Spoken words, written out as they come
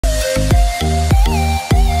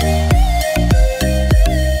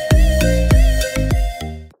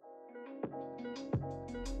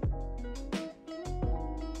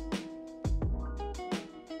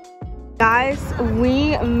Guys,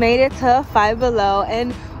 we made it to Five Below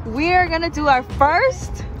and we're gonna do our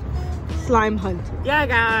first slime hunt. Yeah,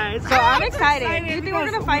 guys. So I'm excited. Do you think we're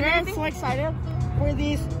gonna find anything? I'm so excited for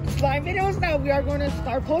these slime videos that we are going to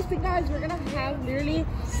start posting, guys. We're gonna have literally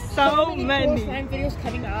so many cool slime videos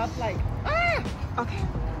coming up. Like, okay,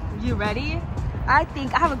 you ready? I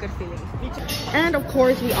think I have a good feeling. And of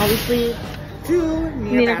course, we obviously do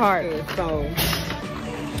need a card. So,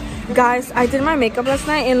 guys, I did my makeup last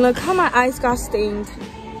night and look how my eyes got stained.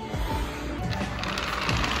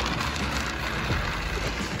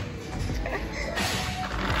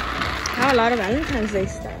 I have a lot of Valentine's Day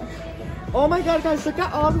stuff. oh my god, guys, look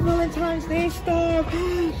at all the Valentine's Day stuff.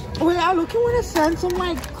 Oh yeah, I look, you want to send some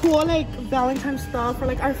like cool like Valentine's stuff for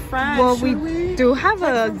like our friends. Well, we do have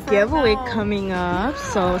a giveaway coming up,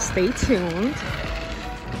 so stay tuned.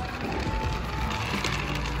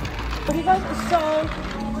 Okay guys, so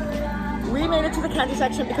we made it to the candy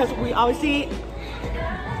section because we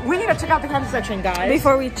need to check out the candy section, guys,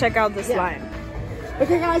 before we check out the slime.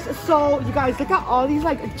 Okay guys, so you guys look at all these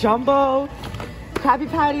like jumbo Krabby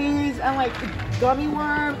Patties and like gummy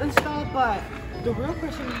worms and stuff, but the real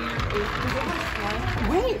question here is, do they have slime?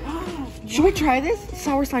 Wait, should we try this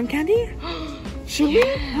sour slime candy? Should we?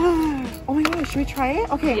 Oh my god, should we try it?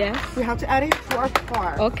 Okay, yes. We have to add it to our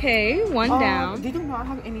cart. Okay, one down. They do not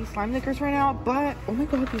have any slime liquors right now, but oh my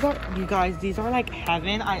god, these are like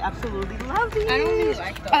heaven. I absolutely love these. I don't really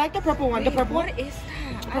like those. I like the purple one. Wait, the purple what one is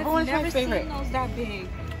that? Purple one's my favorite. I've never seen those that big.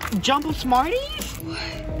 Jumbo Smarties?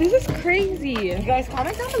 This is crazy. You guys,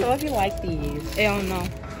 comment down below if you like these. I don't know.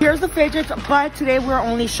 Here's the fidgets, but today we're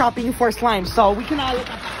only shopping for slime, so we cannot look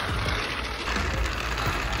at that.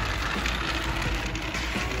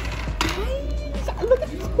 Guys, look at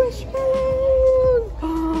these squishmallows.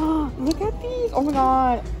 Oh, look at these. Oh my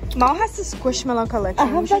god. Mao has the Squishmallow collection. I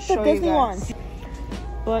have like the Disney ones.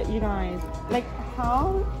 But you guys, like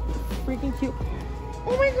how freaking cute.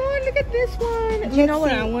 Oh my god, look at this one. You know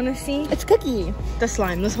what I want to see? It's Cookie. The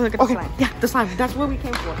slime. Let's look at the slime. Yeah, the slime. That's what we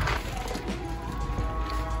came for.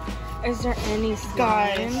 Is there any slime?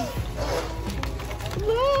 Guys,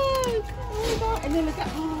 look. Oh my god. And then look at,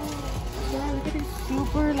 yeah, look at this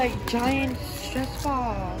super like giant stress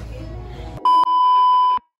ball.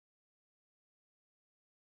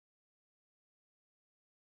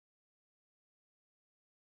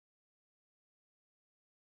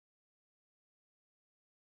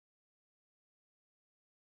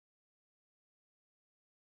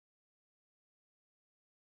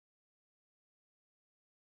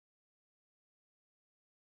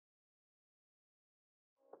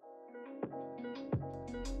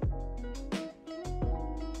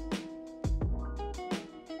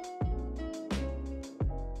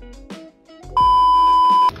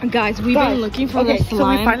 Guys, we've been looking for the slime. So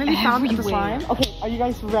we finally found the everywhere. slime. Okay, are you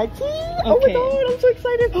guys ready? Oh my god, I'm so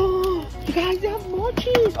excited. Oh, you guys, they have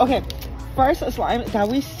mochis. Okay, first slime that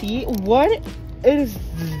we see. What is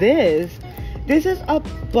this? This is a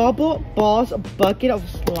Bubble Balls bucket of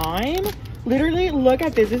slime. Literally, look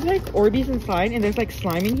at this. This is like Orbeez inside, and there's like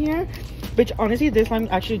slime in here. Which honestly, this slime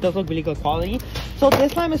actually does look really good quality. So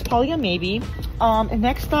this slime is probably a maybe. And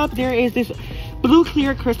next up, there is this blue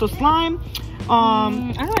clear crystal slime.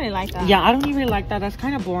 I don't really like that. Yeah, I don't even like that. That's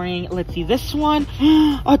kind of boring. Let's see this one.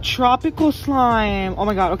 A tropical slime. Oh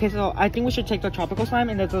my god. Okay, so I think we should take the tropical slime,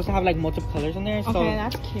 and it does have like multiple colors in there. So okay,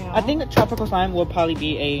 that's cute. I think the tropical slime will probably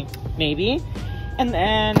be a maybe. And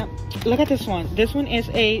then look at this one. This one is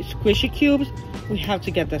a squishy cubes. We have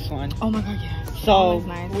to get this one. Oh my god, yes. So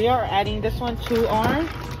nice. we are adding this one to our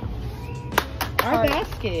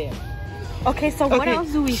basket. Okay, so what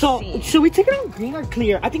else do we see? Should we take it on green or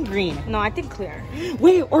clear? I think green. No, I think clear.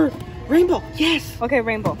 Wait, or rainbow. Yes. Okay,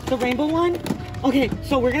 rainbow. The rainbow one. Okay,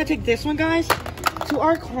 so we're gonna take this one, guys, to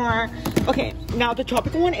our car. Okay, now the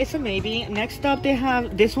tropical one is a maybe. Next up, they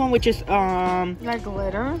have this one, which is like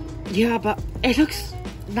glitter. Yeah, but it looks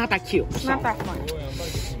not that cute. It's not that fun.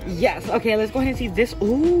 Yes. Okay, let's go ahead and see this.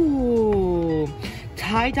 Ooh,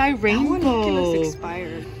 tie-dye rainbow. That one looks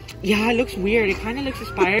expired. Yeah, it looks weird. It kind of looks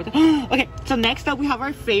expired. Okay, so next up we have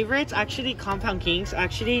our favorites. Actually, Compound Kings.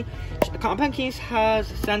 Actually, Compound Kings has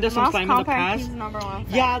sent us some slime in the past. #1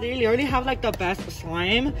 Yeah, they literally have like the best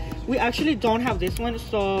slime. We actually don't have this one,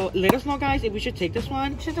 so let us know, guys, if we should take this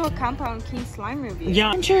one. We should do a Compound King slime review. Yeah.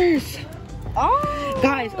 Adventures. Oh,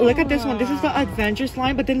 guys, look at this one. This is the adventure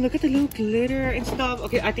slime, but then look at the little glitter and stuff.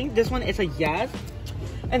 Okay, I think this one is a yes.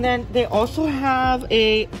 And then they also have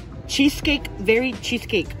a cheesecake, very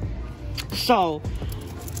cheesecake. So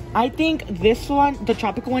I think this one, the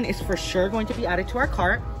tropical one, is for sure going to be added to our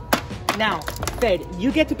cart. Now, Fed,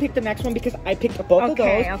 you get to pick the next one because I picked both of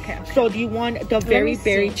those. Okay. So do you want the very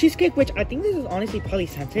berry cheesecake, which I think this is honestly probably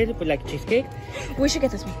scented, but like cheesecake? We should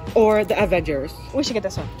get this one. Or the Avengers? We should get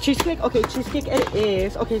this one. Cheesecake? Okay, cheesecake it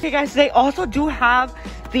is. Okay, guys, they also do have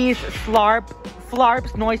these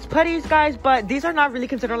Flarps noise putties, guys, but these are not really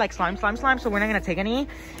considered like slime, so we're not gonna take any.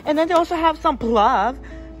 And then they also have some Plov,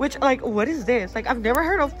 which, like, what is this? Like, I've never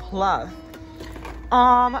heard of Plov.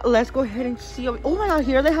 Let's go ahead and see. Oh my god,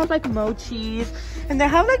 here they have like mochis, and they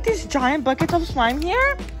have like these giant buckets of slime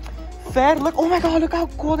here. Fed, look. Oh my god, look how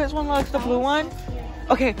cool this one looks, the blue one.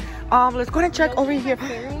 Okay, let's go ahead and check over here.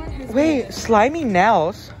 Wait, slimy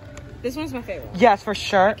nails. This one's my favorite. Yes, for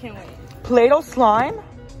sure. I can't wait. Play-Doh slime,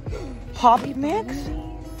 Poppy mix,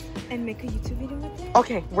 and make a YouTube video with it.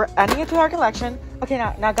 Okay, we're adding it to our collection. Okay,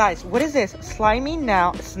 now guys, what is this? Slimy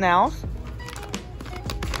snails.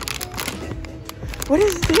 What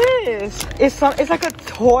is this? It's like a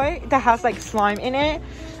toy that has like slime in it.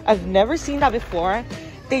 I've never seen that before.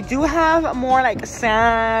 They do have more like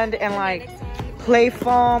sand and like play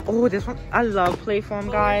foam. Oh, this one, I love play foam,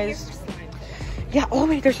 guys. Yeah, oh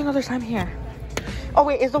wait, there's another slime here. Oh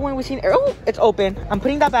wait, is the one we've seen? Oh, it's open. I'm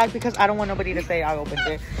putting that back because I don't want nobody to say I opened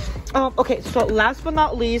it. Okay, so last but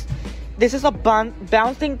not least, this is a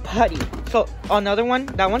bouncing putty. So another one,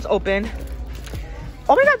 that one's open.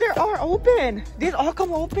 Oh my god, they are open. These all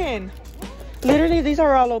come open. Literally, these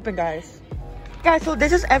are all open, guys. Guys, so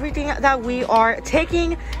this is everything that we are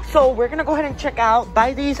taking. So we're gonna go ahead and check out,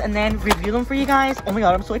 buy these, and then review them for you guys. Oh my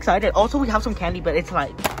god, I'm so excited. Also, we have some candy, but it's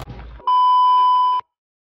like...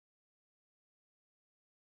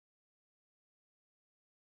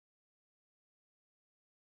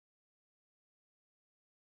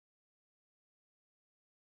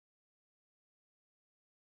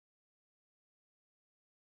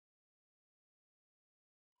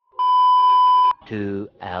 Two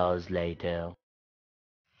hours later.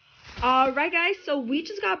 Alright guys, so we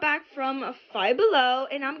just got back from Five Below,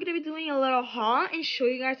 and I'm gonna be doing a little haul and show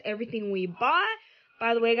you guys everything we bought.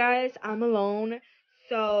 By the way guys, I'm alone,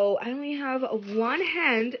 so I only have one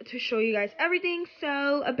hand to show you guys everything,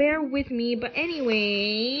 so bear with me. But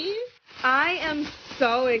anyways, I am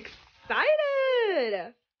so excited.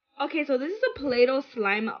 Okay, so this is a Play-Doh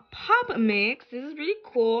slime pop mix. This is really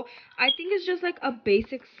cool. I think it's just like a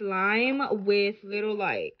basic slime with little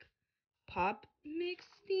like pop mix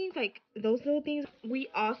things, like those little things. We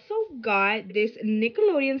also got this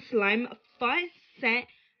Nickelodeon slime fun scent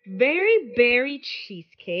very berry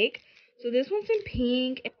cheesecake. So this one's in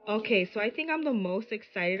pink. Okay, so I think I'm the most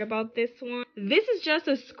excited about this one. This is just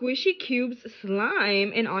a Squishy Cubes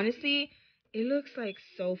slime, and honestly, it looks like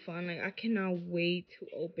so fun. Like, I cannot wait to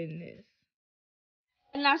open this.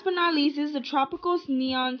 And last but not least is the Tropicals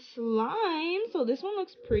Neon Slime. So this one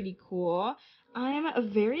looks pretty cool. I am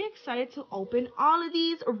very excited to open all of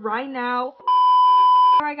these right now.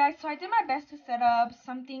 Alright guys, so I did my best to set up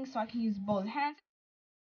something so I can use both hands.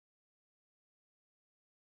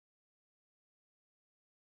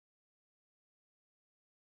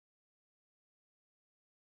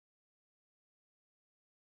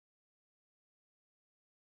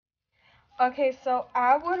 Okay, so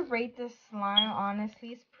I would rate this slime, honestly,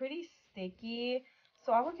 it's pretty sticky.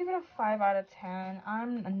 So I would give it a 5 out of 10.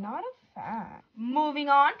 I'm not a fan. Moving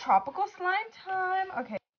on, tropical slime time.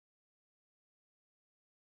 Okay.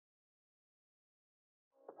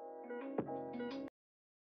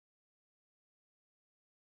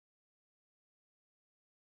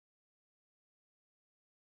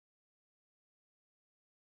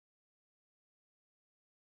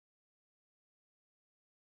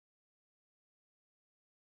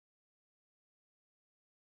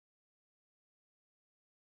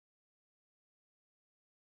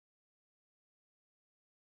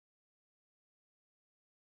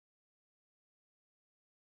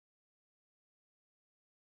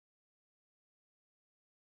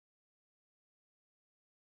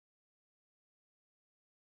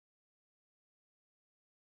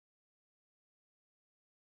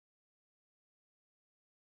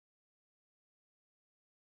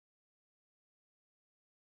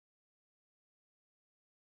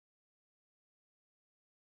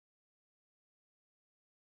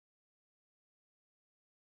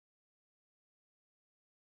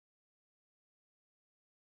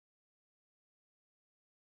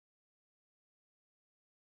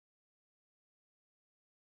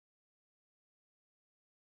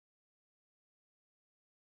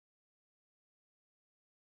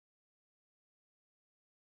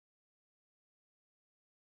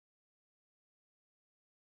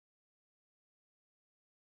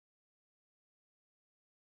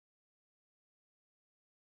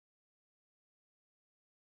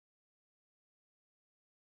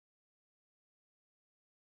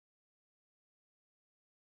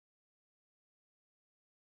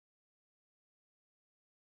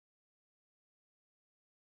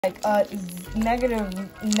 like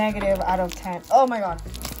negative out of 10. Oh my god.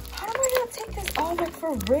 How am I gonna take this off, like,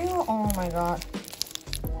 for real? Oh my god.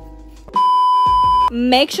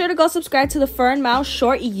 Make sure to go subscribe to the Fur and Mouse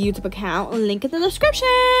Short YouTube account. Link in the description.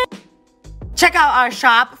 Check out our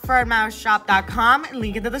shop, furandmouseshop.com.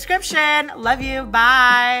 Link in the description. Love you.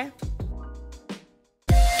 Bye.